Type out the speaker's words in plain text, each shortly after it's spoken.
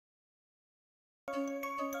Okay,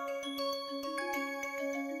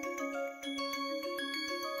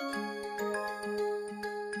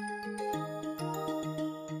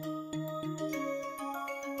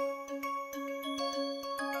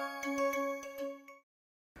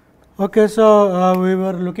 so we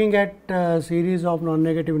were looking at series of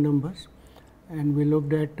non-negative numbers, and we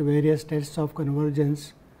looked at various tests of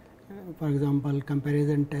convergence, for example,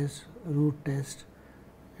 comparison test, root test,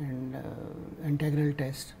 and integral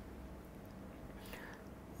test.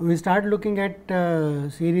 We start looking at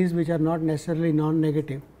series which are not necessarily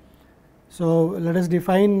non-negative. So, let us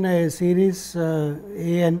define a series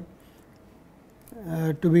A n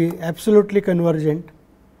to be absolutely convergent.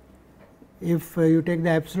 If you take the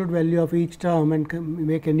absolute value of each term and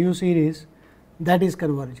make a new series, that is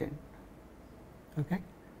convergent. Okay.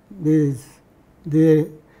 This the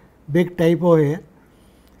big typo here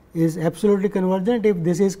is absolutely convergent if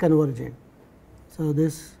this is convergent. So,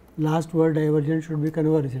 this last word divergent should be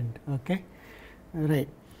convergent. Okay. Right.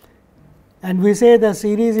 And we say the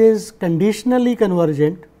series is conditionally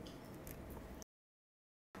convergent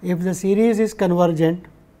if the series is convergent,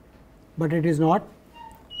 but it is not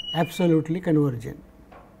absolutely convergent.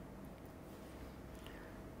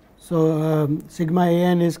 So, sigma a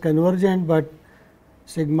n is convergent, but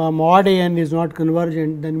sigma mod a n is not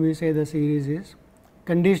convergent, then we say the series is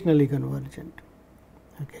conditionally convergent.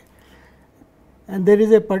 Okay. And there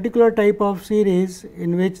is a particular type of series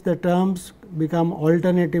in which the terms become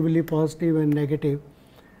alternatively positive and negative.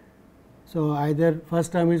 So, either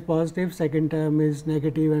first term is positive, second term is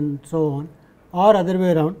negative, and so on, or other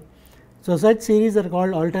way around. So, such series are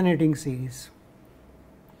called alternating series.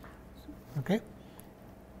 Okay.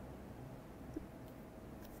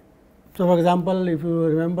 So, for example, if you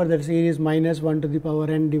remember that series minus 1 to the power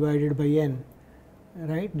n divided by n,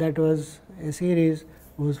 right, that was a series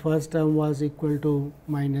whose first term was equal to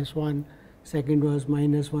minus 1, second was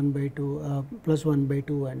minus 1 by 2, plus 1 by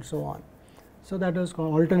 2, and so on. So, that was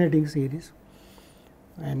called alternating series.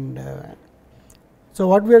 And so,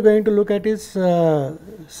 what we are going to look at is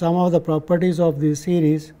some of the properties of this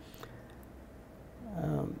series.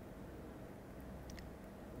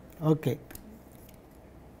 Okay.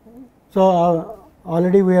 So,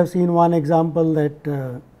 already we have seen one example that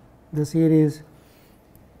the series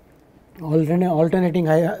alternating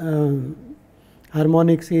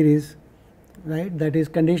harmonic series, right, that is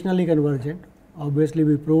conditionally convergent. Obviously,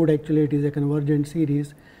 we proved actually it is a convergent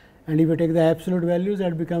series, and if you take the absolute values,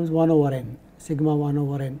 that becomes 1 over n. Sigma 1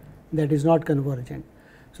 over n, that is not convergent.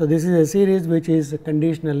 So, this is a series which is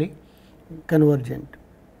conditionally convergent.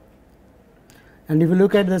 And if you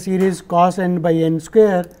look at the series cos n by n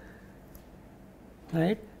square,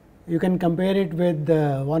 right, you can compare it with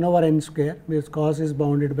 1 over n square, because cos is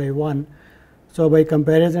bounded by 1. So, by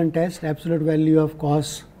comparison test, absolute value of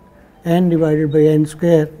cos n divided by n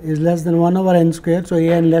square is less than 1 over n square. So, a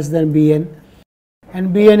n less than b n,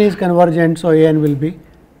 and b n is convergent. So, a n will be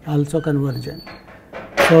also convergent.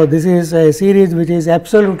 So, this is a series which is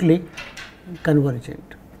absolutely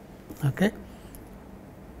convergent. Okay.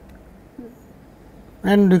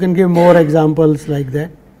 And you can give more examples like that.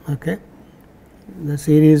 Okay. The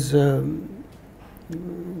series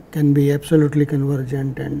can be absolutely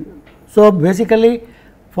convergent, and so basically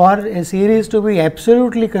for a series to be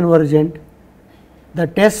absolutely convergent, the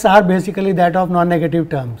tests are basically that of non-negative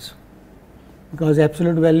terms, because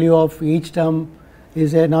absolute value of each term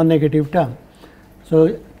is a non-negative term.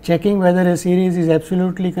 So, checking whether a series is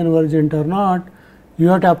absolutely convergent or not, you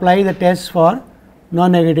have to apply the tests for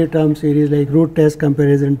non-negative term series like root test,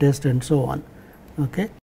 comparison test, and so on. Okay.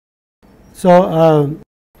 So,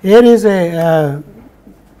 here is a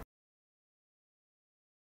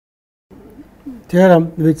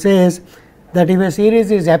theorem which says that if a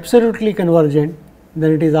series is absolutely convergent,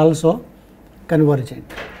 then it is also convergent,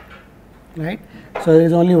 right. So, there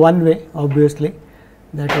is only one way, obviously,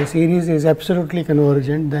 that a series is absolutely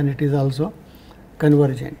convergent, then it is also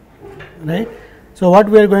convergent, right. So, what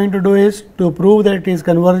we are going to do is to prove that it is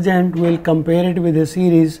convergent, we will compare it with a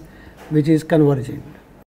series which is convergent.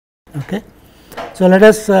 Okay. So, let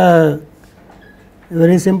us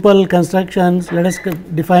very simple constructions, let us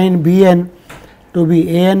define b n to be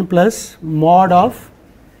a n plus mod of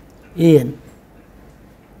a n.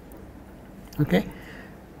 Okay.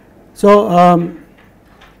 So,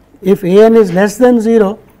 if a n is less than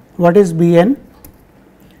 0, what is b n?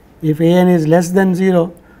 If a n is less than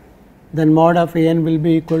 0, then mod of a n will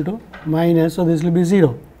be equal to minus. So, this will be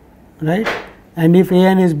 0, right. And if a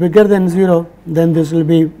n is bigger than 0, then this will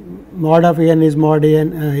be mod of a n is mod a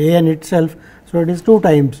n itself. So, it is 2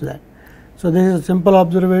 times that. So, this is a simple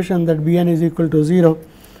observation that b n is equal to 0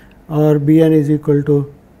 or b n is equal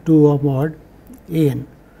to 2 of mod A n,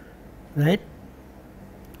 right.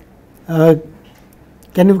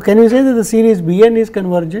 Can you say that the series B n is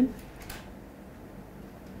convergent?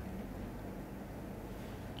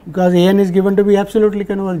 Because A n is given to be absolutely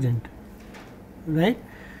convergent, right.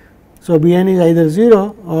 So, B n is either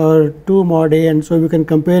 0 or 2 mod A n. So, we can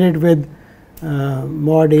compare it with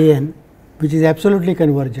mod A n, which is absolutely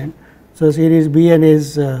convergent. So, series B n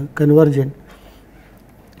is convergent.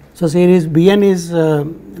 So, series B n is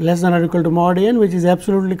less than or equal to mod A n, which is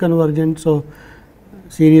absolutely convergent. So,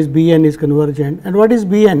 series B n is convergent. And what is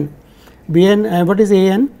B n? B n what is A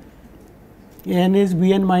n? A n is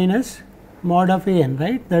B n minus mod of A n,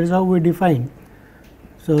 right. That is how we define.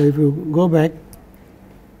 So, if you go back,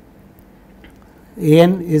 A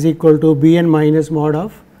n is equal to B n minus mod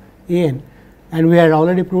of A n, and we had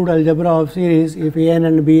already proved algebra of series. If A n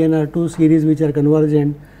and B n are two series which are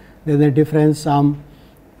convergent, then the difference sum,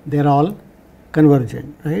 they are all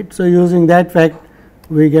convergent, right. So, using that fact,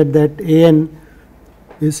 we get that A n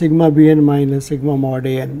is sigma B n minus sigma mod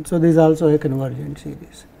A n. So, this is also a convergent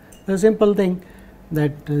series. The simple thing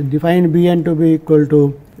that define B n to be equal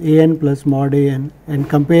to A n plus mod A n and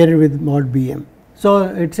compare it with mod B m. So,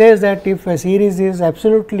 it says that if a series is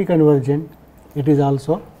absolutely convergent, it is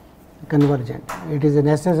also convergent. It is a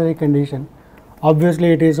necessary condition.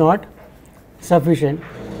 Obviously, it is not sufficient,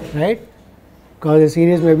 right, because a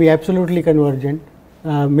series may be absolutely convergent,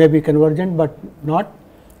 may be convergent, but not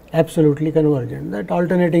absolutely convergent. That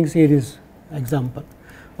alternating series example,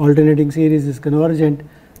 alternating series is convergent,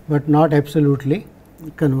 but not absolutely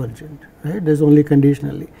convergent, right. There is only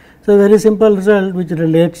conditionally. So, very simple result which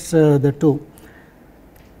relates the two.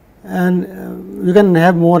 And you can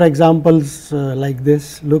have more examples like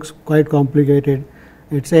this, looks quite complicated.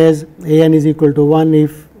 It says A n is equal to 1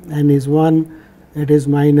 if n is 1, it is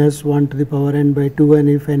minus 1 to the power n by 2 n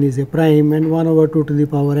if n is a prime, and 1 over 2 to the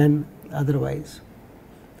power n otherwise.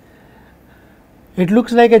 It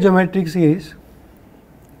looks like a geometric series,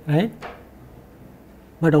 right,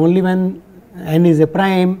 but only when n is a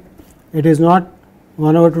prime, it is not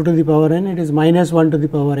 1 over 2 to the power n, it is minus 1 to the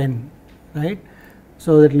power n, right.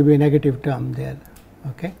 So, that will be a negative term there.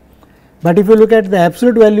 Okay. But if you look at the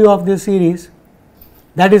absolute value of this series,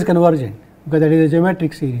 that is convergent, because that is a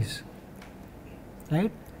geometric series,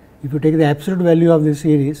 right. If you take the absolute value of this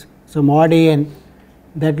series, so mod A n,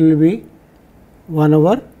 that will be 1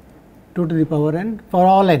 over 2 to the power n for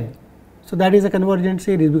all n. So, that is a convergent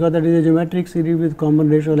series, because that is a geometric series with common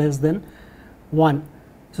ratio less than 1.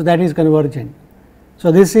 So, that is convergent.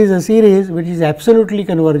 So, this is a series which is absolutely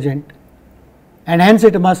convergent, and hence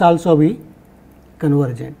it must also be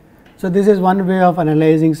convergent. So, this is one way of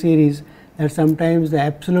analyzing series, that sometimes the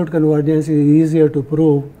absolute convergence is easier to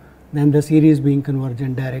prove than the series being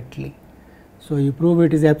convergent directly. So, you prove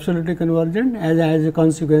it is absolutely convergent, as a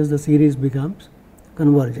consequence the series becomes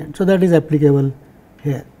convergent. So, that is applicable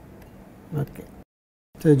here. Okay.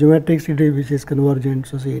 So, geometric series which is convergent,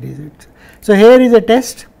 so series. So, here is a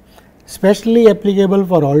test specially applicable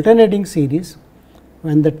for alternating series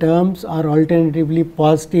when the terms are alternatively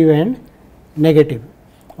positive and negative.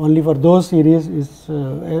 Only for those series is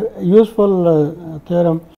a useful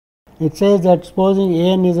theorem. It says that supposing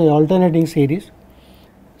A n is an alternating series.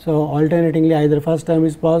 So, alternatingly either first term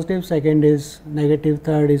is positive, second is negative,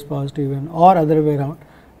 third is positive, and or other way around,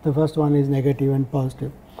 the first one is negative and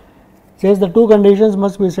positive. It says the two conditions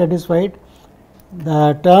must be satisfied.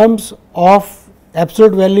 The terms of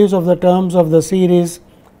absolute values of the terms of the series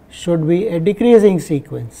should be a decreasing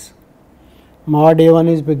sequence. Mod A 1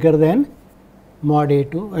 is bigger than mod A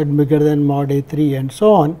 2 and bigger than mod A 3 and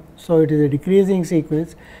so on. So, it is a decreasing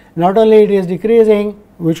sequence. Not only it is decreasing,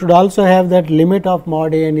 we should also have that limit of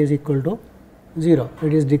mod A n is equal to 0.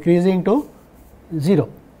 It is decreasing to 0.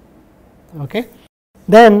 Okay.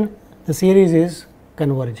 Then the series is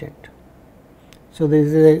convergent. So, this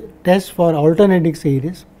is a test for alternating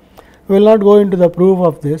series. We will not go into the proof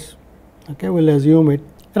of this. Okay, we will assume it.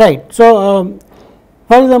 Right. So,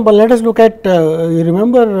 for example, let us look at, you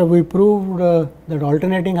remember we proved that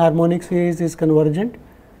alternating harmonic series is convergent,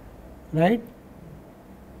 right.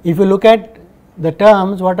 If you look at the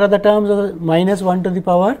terms, what are the terms of minus 1 to the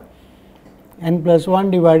power n plus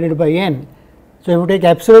 1 divided by n. So, if you take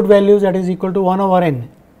absolute values, that is equal to 1 over n.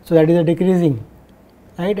 So, that is a decreasing,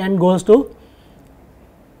 right, n goes to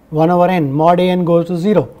 1 over n, mod A n goes to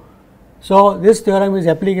 0. So, this theorem is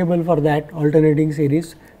applicable for that alternating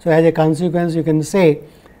series. So, as a consequence, you can say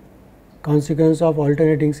consequence of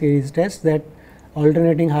alternating series test that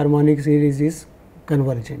alternating harmonic series is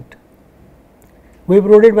convergent. We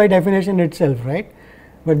proved it by definition itself, right,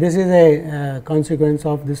 but this is a consequence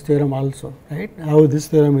of this theorem also, right, how this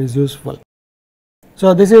theorem is useful.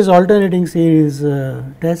 So, this is alternating series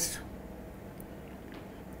test.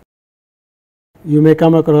 You may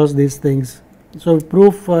come across these things. So,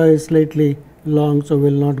 proof is slightly long, so we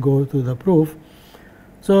will not go through the proof.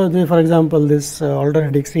 So, for example, this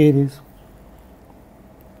alternating series,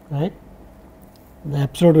 right, the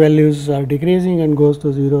absolute values are decreasing and goes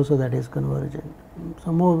to 0. So, that is convergent.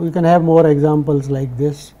 So, we can have more examples like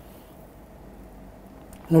this.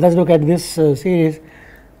 Let us look at this series,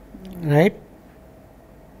 right.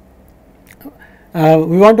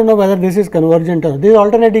 We want to know whether this is convergent or this is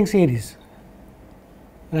alternating series,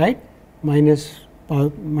 right, minus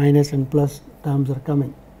and plus terms are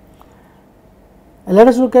coming. Let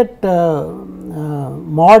us look at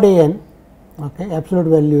mod a n, okay, absolute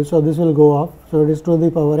value. So, this will go up. So, it is 2 to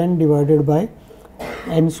the power n divided by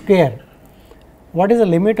n square. What is the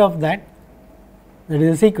limit of that? That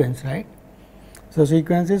is a sequence, right. So,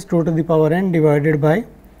 sequence is 2 to the power n divided by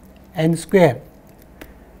n square.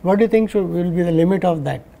 What do you think will be the limit of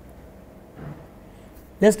that?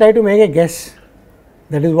 Just try to make a guess.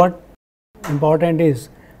 That is what important is.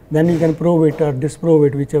 Then you can prove it or disprove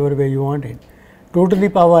it, whichever way you want it. 2 to the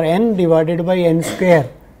power n divided by n square.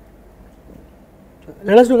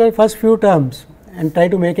 Let us look at first few terms and try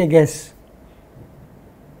to make a guess.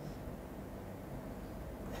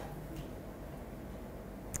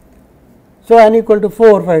 So, n equal to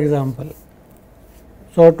 4, for example.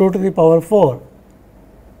 So, 2 to the power 4,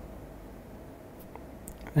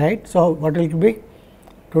 right. So, what will it be?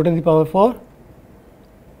 2 to the power 4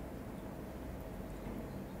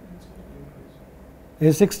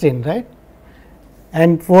 is 16, right,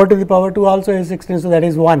 and 4 to the power 2 also is 16. So, that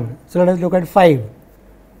is 1. So, let us look at 5.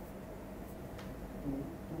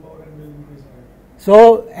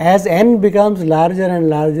 So, as n becomes larger and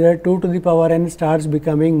larger, 2 to the power n starts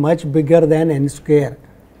becoming much bigger than n square,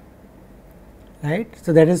 right.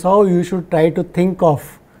 So, that is how you should try to think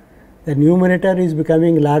of the numerator is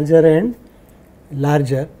becoming larger and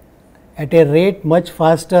larger at a rate much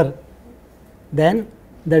faster than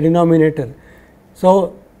the denominator.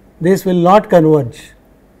 So, this will not converge,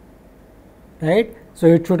 right. So,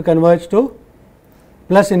 it should converge to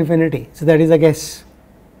plus infinity. So, that is a guess,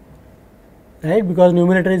 right, because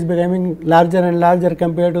numerator is becoming larger and larger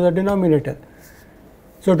compared to the denominator.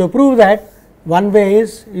 So, to prove that, one way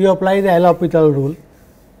is you apply the L'Hopital rule,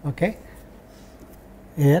 okay,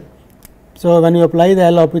 here. So, when you apply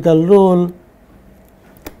the L'Hopital rule,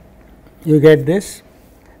 you get this,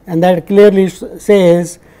 and that clearly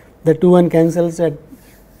says the 2 n cancels at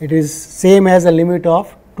it is same as the limit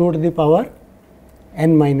of 2 to the power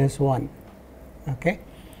n minus 1. Okay.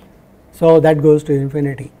 So, that goes to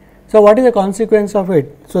infinity. So, what is the consequence of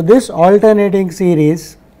it? So, this alternating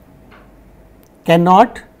series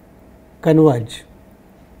cannot converge,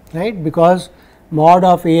 right, because mod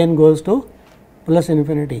of a n goes to plus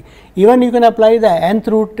infinity. Even you can apply the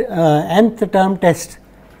nth term test.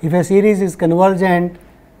 If a series is convergent,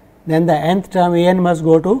 then the nth term a n must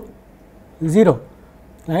go to 0,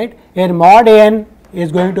 right. Here mod a n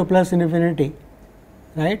is going to plus infinity,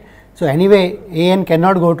 right. So, anyway a n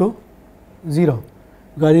cannot go to 0,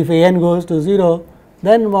 because if a n goes to 0,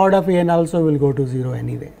 then mod of a n also will go to 0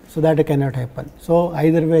 anyway. So, that cannot happen. So,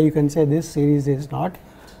 either way you can say this series is not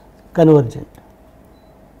convergent.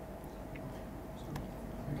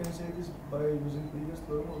 You can say this by using previous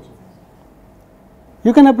theorem also.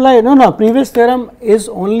 You can apply, no, previous theorem is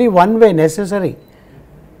only one way necessary.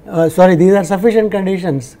 Sorry, these are sufficient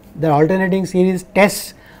conditions. The alternating series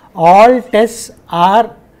tests, all tests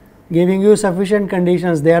are giving you sufficient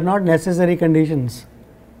conditions, they are not necessary conditions,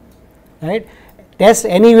 right. Tests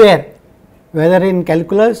anywhere, whether in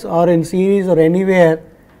calculus or in series or anywhere,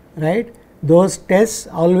 right, those tests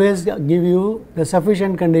always give you the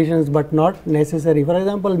sufficient conditions, but not necessary. For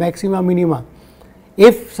example, maxima minima,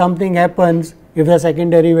 if something happens, if the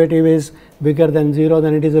second derivative is bigger than 0,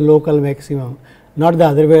 then it is a local maximum, not the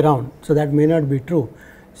other way around. So, that may not be true.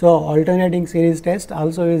 So, alternating series test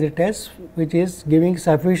also is a test which is giving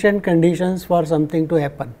sufficient conditions for something to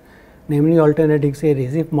happen, namely alternating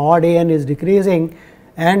series. If mod a n is decreasing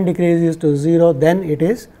and decreases to 0, then it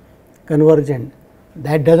is convergent.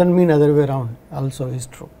 That does not mean other way around also is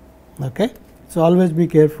true. Okay. So, always be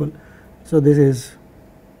careful. So, this is.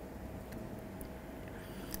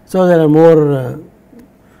 So, there are more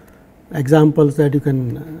examples that you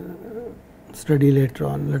can study later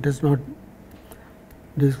on. Let us not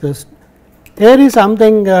discuss. Here is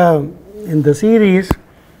something in the series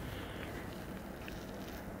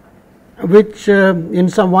which in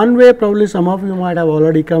some one way probably some of you might have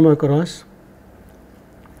already come across.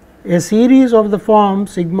 A series of the form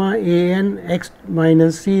sigma a n x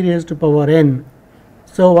minus c raised to power n.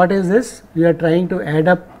 So, what is this? We are trying to add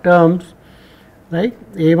up terms, right,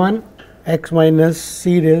 a1 x minus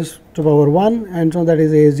c raised to power 1, and so that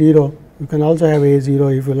is a0. You can also have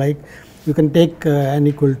a0 if you like. You can take n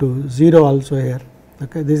equal to 0 also here.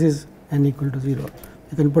 Okay, this is n equal to 0.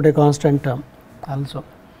 You can put a constant term also,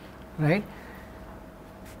 right.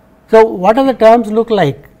 So, what are the terms look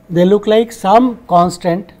like? They look like some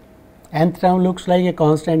constant, nth term looks like a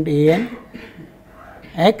constant a n,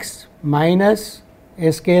 x minus a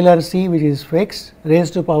scalar c which is fixed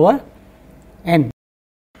raised to power n,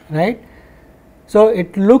 right. So,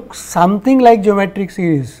 it looks something like geometric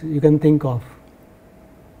series you can think of,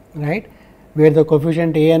 right, where the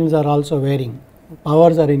coefficient a n's are also varying,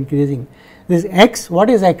 powers are increasing. This x, what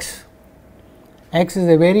is x? X is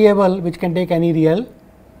a variable which can take any real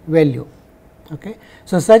value. Okay.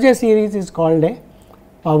 So, such a series is called a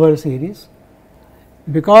power series.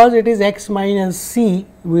 Because it is x minus c,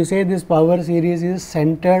 we say this power series is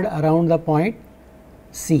centered around the point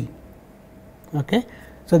c. Okay.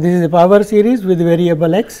 So, this is a power series with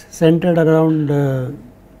variable x centered around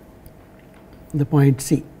the point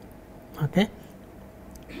c. Okay.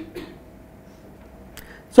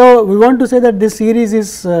 So, we want to say that this series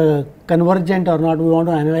is convergent or not, we want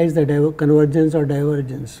to analyze the convergence or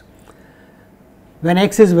divergence when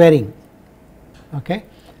x is varying. Okay.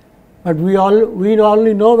 But we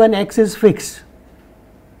only know when x is fixed,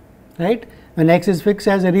 right. When x is fixed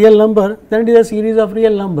as a real number, then it is a series of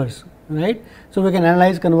real numbers, right. So, we can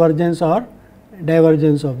analyze convergence or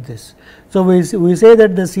divergence of this. So, we say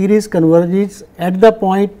that the series converges at the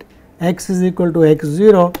point x is equal to x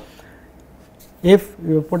 0. If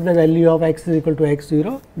you put the value of x is equal to x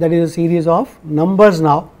 0, that is a series of numbers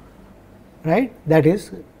now, right, that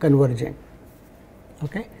is convergent.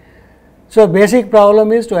 Okay. So, basic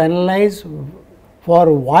problem is to analyze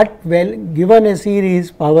for what given a series,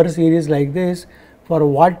 power series like this, for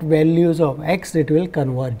what values of x it will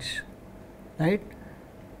converge, right.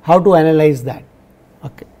 How to analyze that?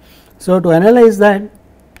 Okay. So, to analyze that,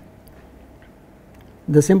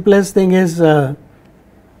 the simplest thing is let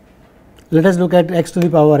us look at x to the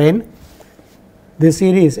power n. This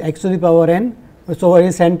series x to the power n, so it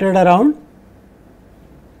is centered around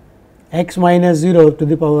x minus 0 to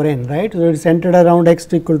the power n, right. So, it is centered around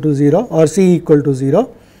x equal to 0 or c equal to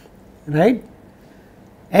 0, right.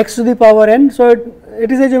 X to the power n, so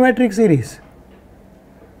it is a geometric series,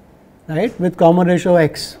 right, with common ratio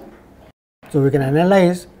x. So, we can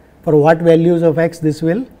analyze for what values of x this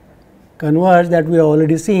will converge, that we have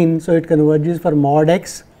already seen. So, it converges for mod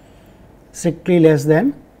x strictly less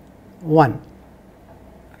than 1,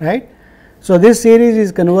 right. So, this series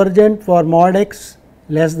is convergent for mod x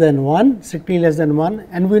less than 1, strictly less than 1,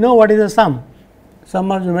 and we know what is the sum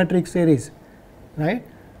of geometric series, right,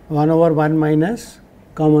 1 over 1 minus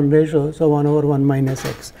common ratio. So, 1 over 1 minus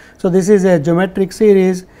x. So, this is a geometric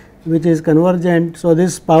series which is convergent. So,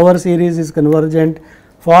 this power series is convergent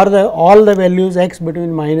for all the values x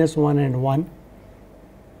between minus 1 and 1,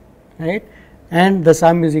 right, and the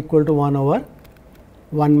sum is equal to 1 over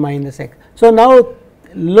 1 minus x. So, now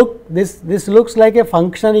look, this looks like a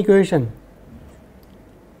function equation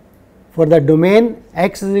for the domain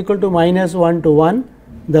x is equal to minus 1 to 1.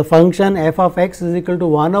 The function f of x is equal to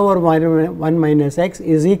 1 over 1 minus x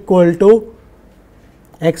is equal to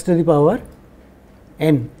x to the power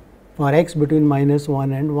n for x between minus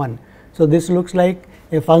 1 and 1. So, this looks like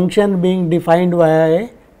a function being defined via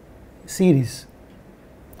a series,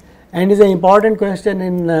 and is an important question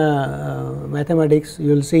in mathematics.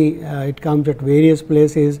 You will see it comes at various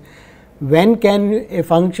places. When can a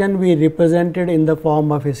function be represented in the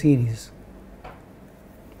form of a series?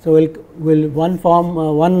 So, we'll one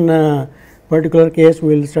particular case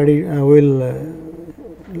we will study,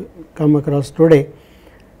 come across today,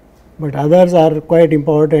 but others are quite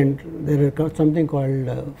important. There is something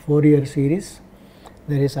called Fourier series.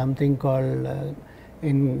 There is something called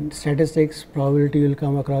in statistics probability, you will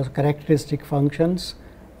come across characteristic functions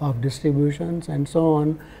of distributions and so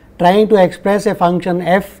on, trying to express a function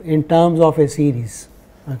f in terms of a series.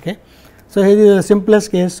 Okay. So, here is the simplest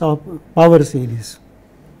case of power series.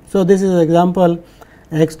 So, this is an example,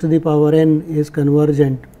 x to the power n is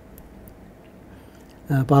convergent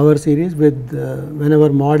power series with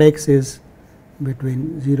whenever mod x is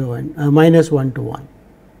between 0 and minus 1 to 1.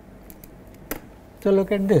 So,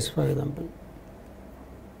 look at this for example.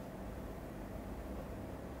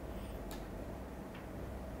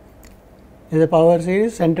 Is a power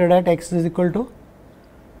series centered at x is equal to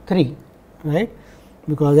 3, right,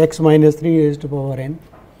 because x minus 3 is to power n.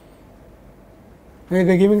 We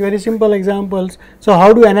are giving very simple examples. So,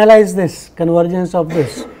 how do you analyze this convergence of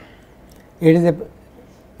this? It is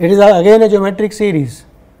It is again a geometric series,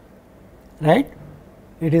 right?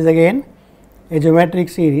 It is again a geometric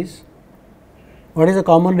series. What is the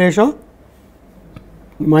common ratio?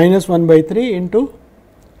 Minus 1 by 3 into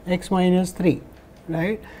x minus 3,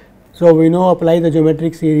 right. So, we know apply the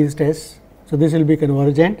geometric series test. So, this will be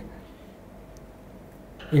convergent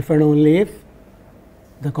if and only if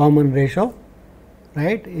the common ratio,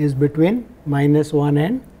 right, is between minus 1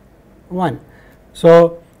 and 1.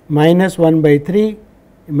 So, minus 1 by 3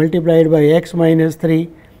 multiplied by x minus 3,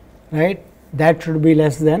 right, that should be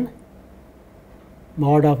less than,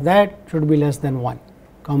 mod of that should be less than 1,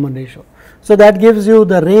 common ratio. So, that gives you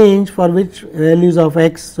the range for which values of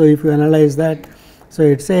x. So, if you analyze that, so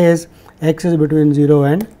it says x is between 0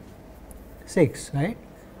 and 6, right,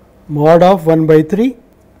 mod of 1 by 3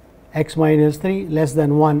 x minus 3 less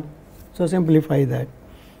than 1. So, simplify that.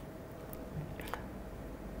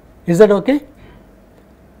 Is that okay?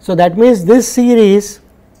 So, that means this series,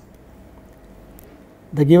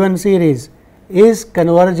 the given series is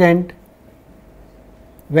convergent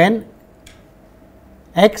when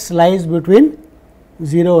x lies between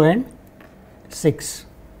 0 and 6.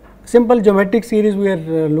 Simple geometric series we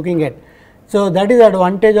are looking at. So, that is the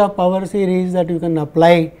advantage of power series, that you can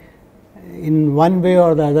apply in one way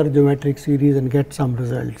or the other geometric series and get some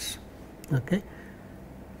results. Okay.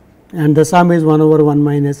 And the sum is 1 over 1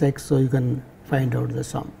 minus x. So, you can find out the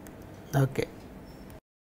sum. Okay.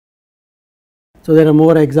 So, there are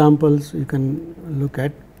more examples you can look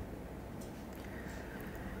at.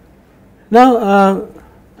 Now,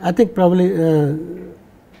 I think probably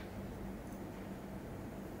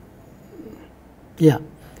yeah.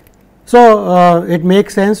 So, it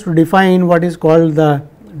makes sense to define what is called the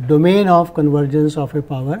domain of convergence of a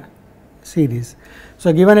power series.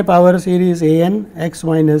 So, given a power series a n x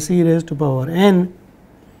minus c raised to power n,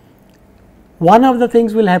 one of the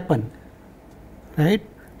things will happen, right.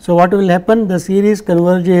 So, what will happen? The series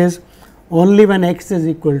converges only when x is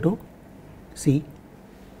equal to c,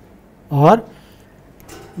 or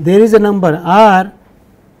there is a number r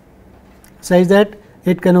such that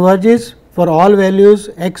it converges for all values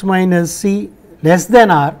x minus c less than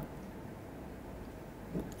r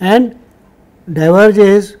and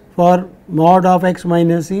diverges for mod of x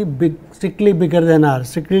minus c strictly bigger than r,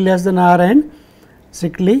 strictly less than r and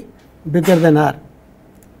strictly bigger than r,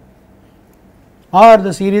 or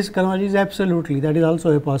the series converges absolutely, that is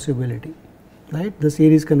also a possibility, right. The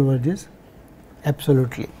series converges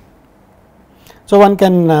absolutely. So, one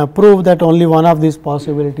can prove that only one of these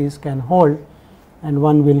possibilities can hold and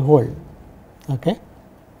one will hold. Okay.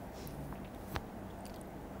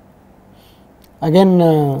 Again,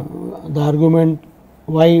 the argument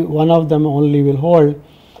why one of them only will hold,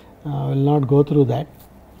 will not go through that.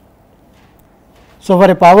 So,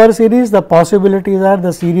 for a power series, the possibilities are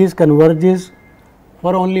the series converges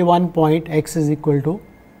for only one point x is equal to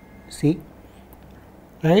c,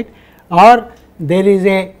 right, or there is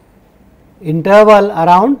a interval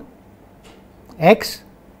around x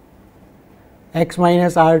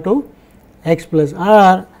minus r to x plus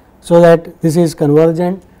r. So, that this is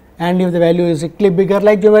convergent, and if the value is strictly bigger,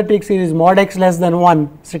 like geometric series mod x less than 1,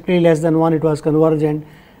 strictly less than 1 it was convergent,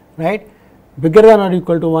 right, bigger than or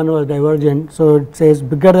equal to 1 was divergent. So, it says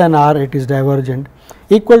bigger than r it is divergent,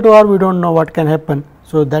 equal to r we do not know what can happen.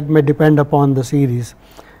 So, that may depend upon the series,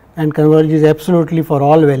 and converges absolutely for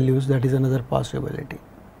all values, that is another possibility.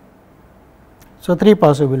 So, three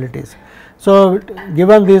possibilities. So,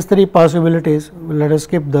 given these three possibilities, let us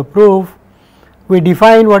skip the proof. We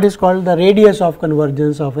define what is called the radius of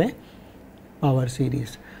convergence of a power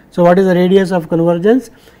series. So, what is the radius of convergence?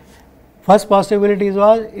 First possibility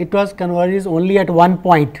was it was converges only at one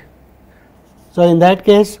point. So, in that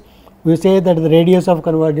case we say that the radius of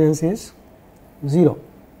convergence is 0,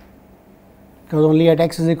 because only at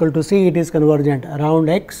x is equal to c it is convergent, around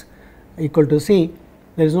x equal to c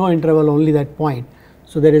there is no interval, only that point.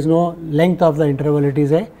 So, there is no length of the interval, it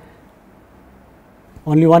is a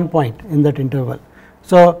only one point in that interval.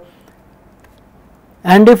 So,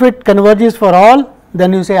 and if it converges for all,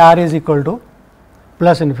 then you say r is equal to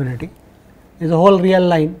plus infinity, is a whole real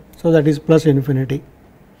line. So, that is plus infinity,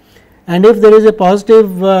 and if there is a positive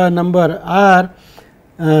number r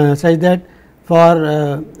such that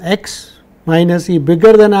for x minus c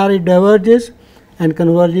bigger than r it diverges and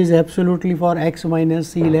converges absolutely for x minus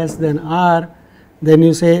c less than r, then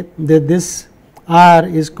you say that this r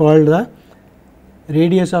is called the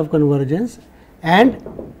radius of convergence, and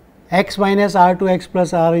x minus r to x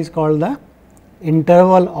plus r is called the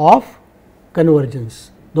interval of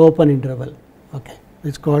convergence, the open interval. Okay. It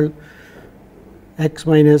is called x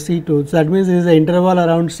minus c to, so that means there is an interval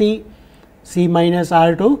around c, c minus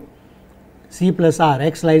r to C plus R,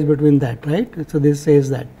 x lies between that, right. So, this says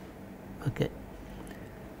that. Okay.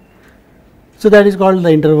 So, that is called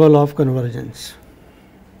the interval of convergence.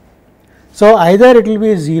 So, either it will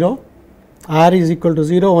be 0, R is equal to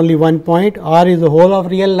 0, only one point, or is the whole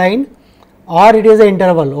of real line, or it is an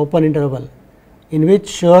interval, open interval, in which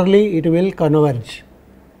surely it will converge.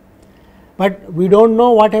 But we do not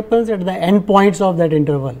know what happens at the end points of that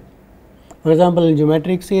interval. For example, in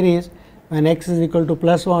geometric series, when x is equal to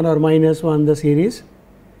plus 1 or minus 1, the series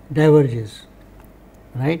diverges,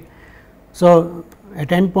 right. So, at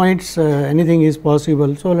endpoints anything is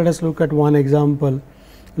possible. So, let us look at one example.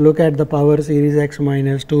 Look at the power series x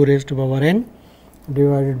minus 2 raised to power n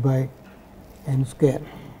divided by n square.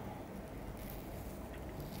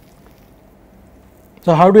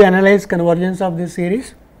 So, how do you analyze convergence of this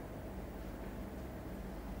series?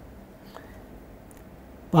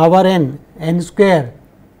 Power n, n square,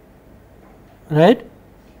 right.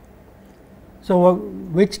 So,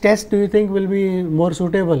 which test do you think will be more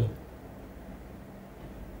suitable?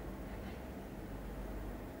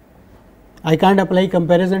 I can't apply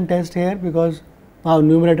comparison test here because our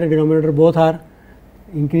numerator denominator both are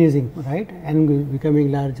increasing, right, n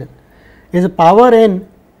becoming larger. Is a power n,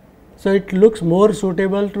 so it looks more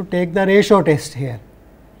suitable to take the ratio test here,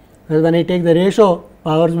 because when I take the ratio,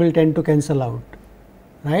 powers will tend to cancel out,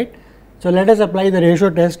 right. So, let us apply the ratio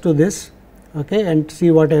test to this, okay, and see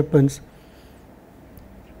what happens.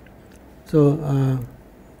 So,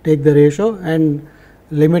 take the ratio and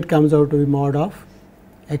limit comes out to be mod of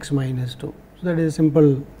x minus 2. So, that is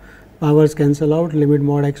simple, powers cancel out, limit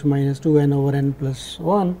mod x minus 2 n over n plus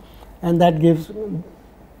 1, and that gives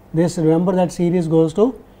this. Remember that series goes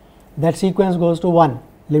to, that sequence goes to 1,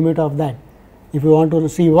 limit of that. If you want to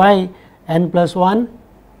see y, n plus 1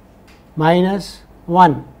 minus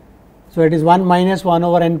 1. So, it is 1 minus 1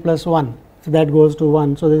 over n plus 1. So, that goes to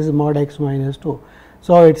 1. So, this is mod x minus 2.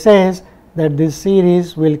 So, it says that this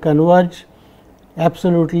series will converge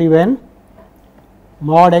absolutely when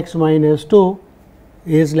mod x minus 2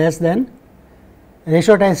 is less than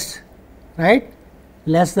ratio test, right,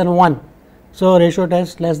 less than 1. So, ratio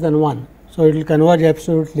test less than 1. So, it will converge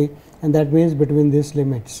absolutely, and that means between these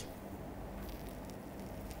limits,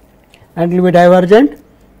 and it will be divergent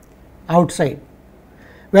outside.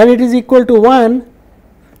 When it is equal to 1,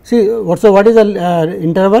 see, so what is the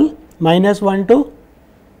interval? Minus 1 to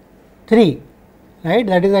 3, right,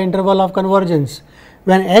 that is the interval of convergence.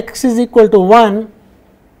 When x is equal to 1,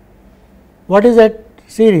 what is that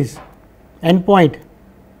series? End point.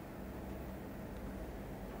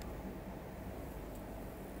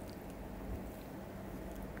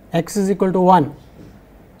 X is equal to 1.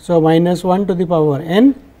 So, minus 1 to the power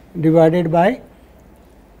n divided by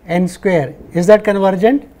n square. Is that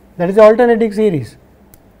convergent? That is the alternating series.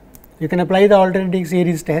 You can apply the alternating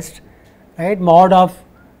series test, right, mod of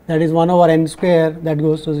that is 1 over n square, that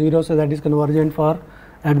goes to 0. So, that is convergent for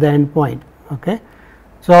at the end point. Okay.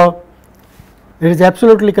 So, it is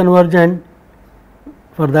absolutely convergent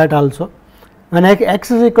for that also. When x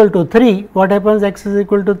is equal to 3, what happens? X is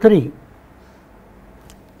equal to 3,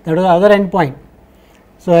 that is the other end point.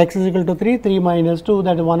 So, x is equal to 3, 3 minus 2,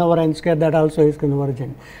 that is 1 over n square, that also is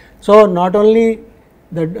convergent. So, not only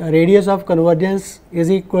the radius of convergence is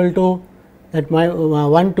equal to that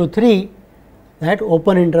 1 to 3, that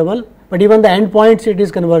open interval, but even the end points it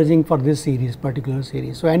is converging for this series, particular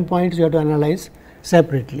series. So, end points you have to analyze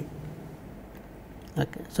separately.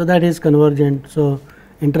 Okay. So, that is convergent. So,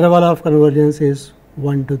 interval of convergence is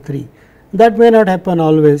 1 to 3. That may not happen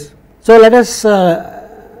always. So, let us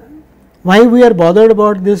why we are bothered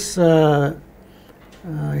about this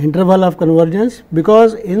interval of convergence?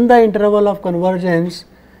 Because in the interval of convergence,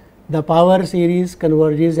 the power series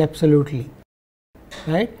converges absolutely,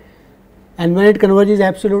 right, and when it converges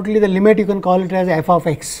absolutely, the limit you can call it as f of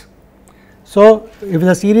x. So, if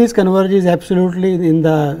the series converges absolutely in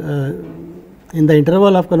the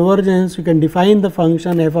interval of convergence, you can define the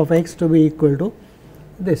function f of x to be equal to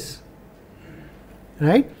this,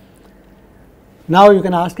 right. Now, you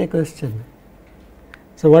can ask a question.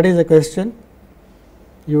 So, what is the question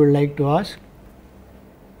you would like to ask?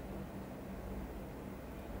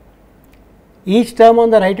 Each term on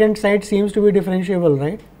the right hand side seems to be differentiable,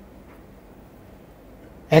 right?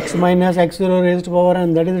 X minus x 0 raised to power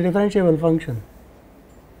n, that is a differentiable function.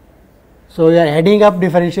 So, you are adding up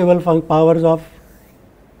differentiable powers of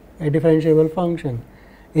a differentiable function.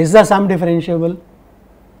 Is the sum differentiable?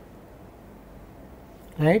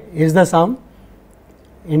 Right? Is the sum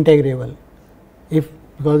integrable? If,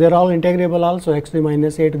 because they are all integrable also, x 3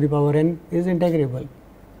 minus a to the power n is integrable,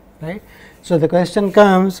 right. So, the question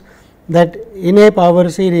comes that in a power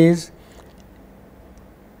series,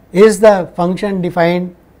 is the function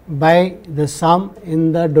defined by the sum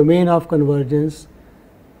in the domain of convergence,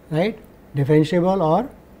 right, differentiable or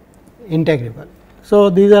integrable. So,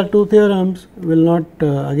 these are two theorems, will not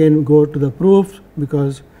again go to the proofs,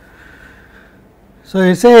 because so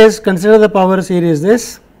it says consider the power series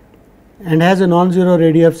this and has a non-zero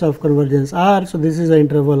radius of convergence R. So, this is the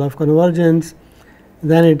interval of convergence.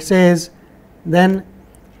 Then it says then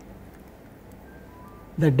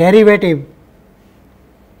the derivative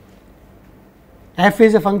f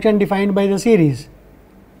is a function defined by the series,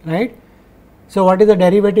 right. So, what is the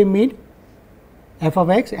derivative mean? F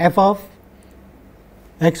of x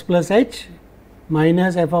plus h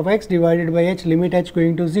minus f of x divided by h, limit h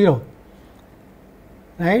going to 0,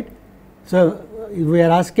 right. So, we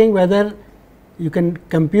are asking whether you can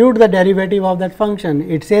compute the derivative of that function.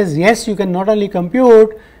 It says yes, you can not only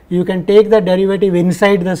compute, you can take the derivative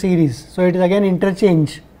inside the series. So, it is again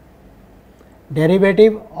interchange,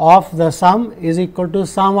 derivative of the sum is equal to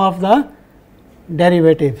sum of the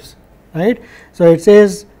derivatives, right. So, it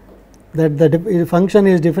says that the function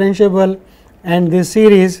is differentiable and this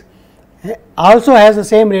series also has the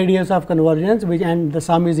same radius of convergence, which and the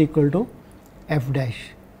sum is equal to f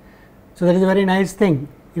dash. So, that is a very nice thing.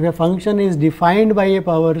 If a function is defined by a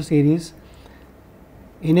power series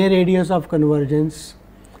in a radius of convergence,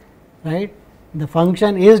 right, the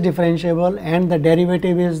function is differentiable and the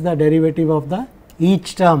derivative is the derivative of the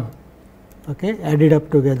each term, okay, added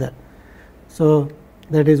up together. So,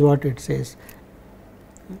 that is what it says,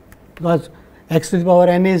 because x to the power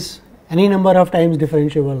n is any number of times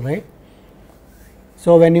differentiable, right.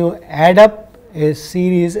 So, when you add up a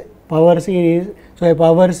series, power series, so a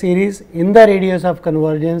power series in the radius of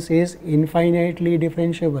convergence is infinitely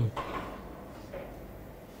differentiable.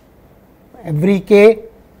 Every k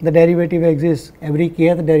the derivative exists, every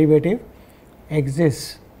k the derivative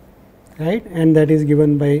exists, right, and that is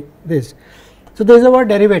given by this. So, this is about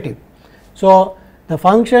derivative. So, the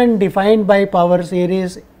function defined by power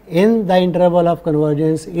series in the interval of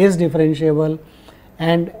convergence is differentiable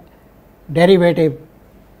and derivative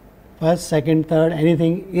first, second, third,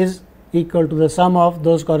 anything is equal to the sum of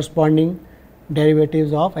those corresponding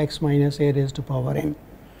derivatives of x minus a raised to power n.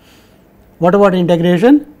 What about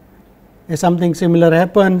integration? If something similar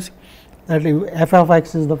happens, that if f of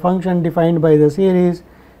x is the function defined by the series,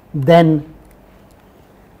 then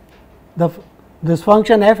this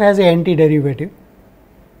function f has a antiderivative.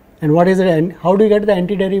 And what is it? And how do you get the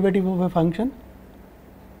antiderivative of a function?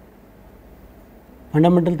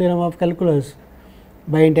 Fundamental theorem of calculus,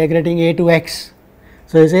 by integrating a to x.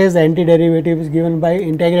 So, it says the antiderivative is given by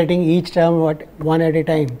integrating each term one at a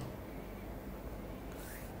time,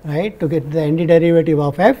 right. To get the antiderivative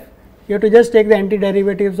of f, you have to just take the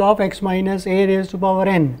antiderivatives of x minus a raised to power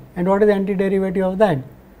n. And what is the antiderivative of that?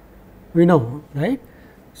 We know, right.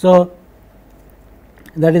 So,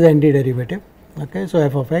 that is the antiderivative. Okay. So,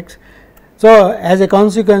 f of x. So, as a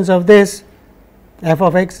consequence of this, f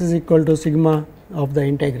of x is equal to sigma of the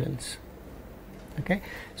integrals. Okay.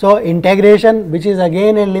 So, integration, which is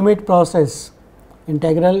again a limit process,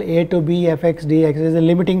 integral a to b f x dx is a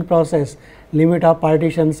limiting process, limit of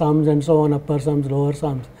partition sums and so on, upper sums, lower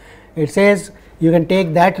sums. It says you can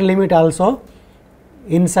take that limit also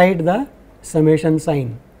inside the summation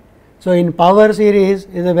sign. So, in power series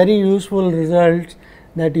is a very useful result,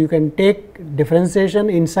 that you can take differentiation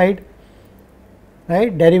inside,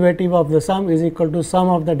 right, derivative of the sum is equal to sum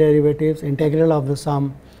of the derivatives, integral of the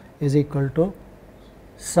sum is equal to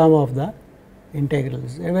sum of the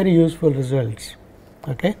integrals, a very useful results.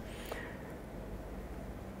 Okay.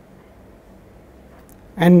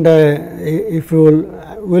 And if you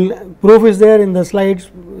will proof is there in the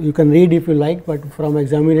slides, you can read if you like, but from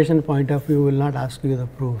examination point of view will not ask you the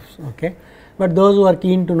proofs. Okay. But those who are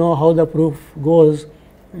keen to know how the proof goes,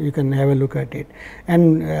 you can have a look at it,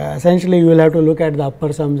 and essentially you will have to look at the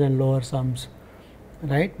upper sums and lower sums,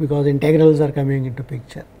 right, because integrals are coming into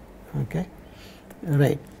picture. Okay.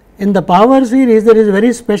 Right. In the power series, there is a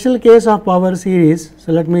very special case of power series.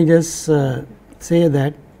 So, let me just say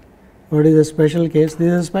that what is a special case. This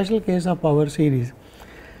is a special case of power series.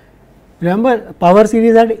 Remember, power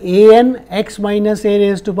series had a n x minus a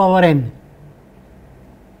raised to power n,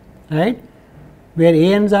 right, where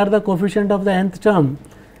a n's are the coefficient of the nth term.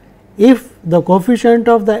 If the coefficient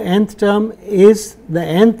of the nth term is the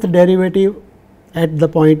nth derivative at the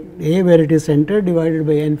point a where it is centered divided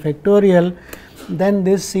by n factorial, then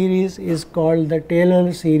this series is called the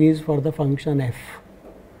Taylor series for the function f.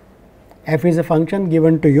 F is a function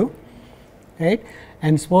given to you, right,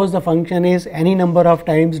 and suppose the function is any number of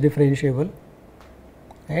times differentiable,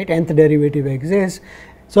 right, nth derivative exists.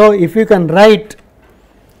 So, if you can write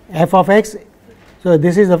f of x So,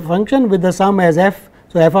 this is a function with the sum as f.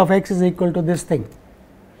 So, f of x is equal to this thing,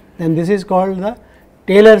 then this is called the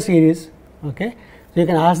Taylor series. Okay. So, you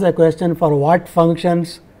can ask the question for what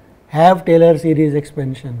functions have Taylor series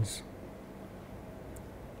expansions.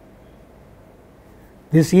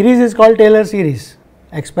 This series is called Taylor series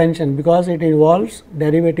expansion because it involves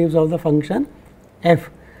derivatives of the function f,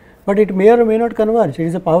 but it may or may not converge. It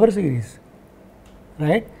is a power series,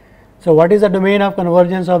 right. So, what is the domain of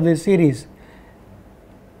convergence of this series?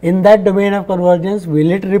 In that domain of convergence, will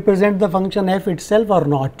it represent the function f itself or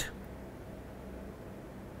not?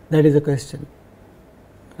 That is the question,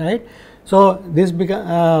 right. So, this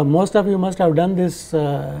most of you must have done this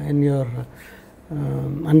in your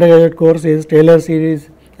undergraduate course is Taylor series,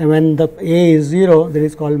 and when the A is 0, that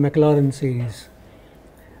is called Maclaurin series.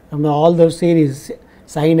 All those series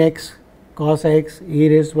sin x, cos x, e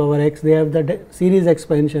raised to power x, they have the series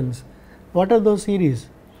expansions. What are those series?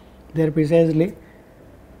 They are precisely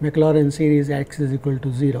Maclaurin series x is equal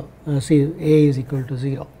to 0, A is equal to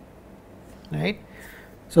 0, right.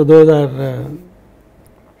 So, those are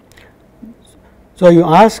so you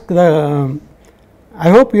ask the I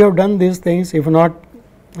hope you have done these things. If not,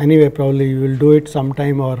 anyway, probably you will do it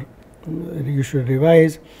sometime or you should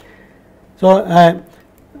revise. So,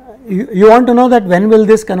 you want to know that when will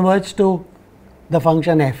this converge to the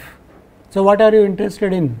function f. So, what are you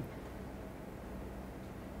interested in?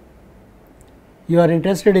 You are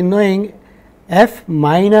interested in knowing f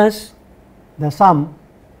minus the sum,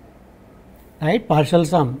 right, partial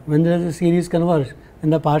sum. When there is a series converge,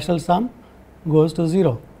 then the partial sum goes to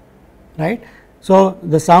 0, right. So,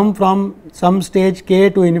 the sum from some stage k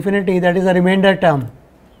to infinity, that is a remainder term.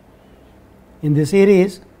 In the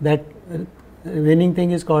series, that remaining thing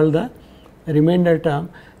is called the remainder term.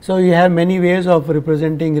 So, you have many ways of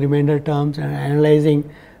representing remainder terms and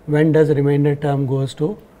analyzing when does remainder term goes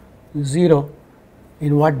to 0,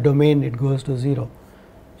 in what domain it goes to 0.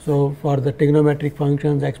 So, for the trigonometric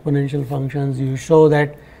functions, exponential functions, you show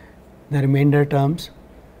that the remainder terms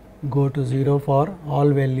go to 0 for all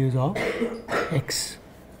values of x.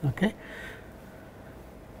 Okay.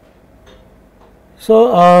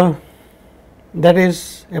 So, that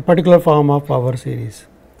is a particular form of power series.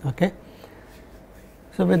 Okay.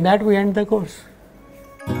 So, with that we end the course.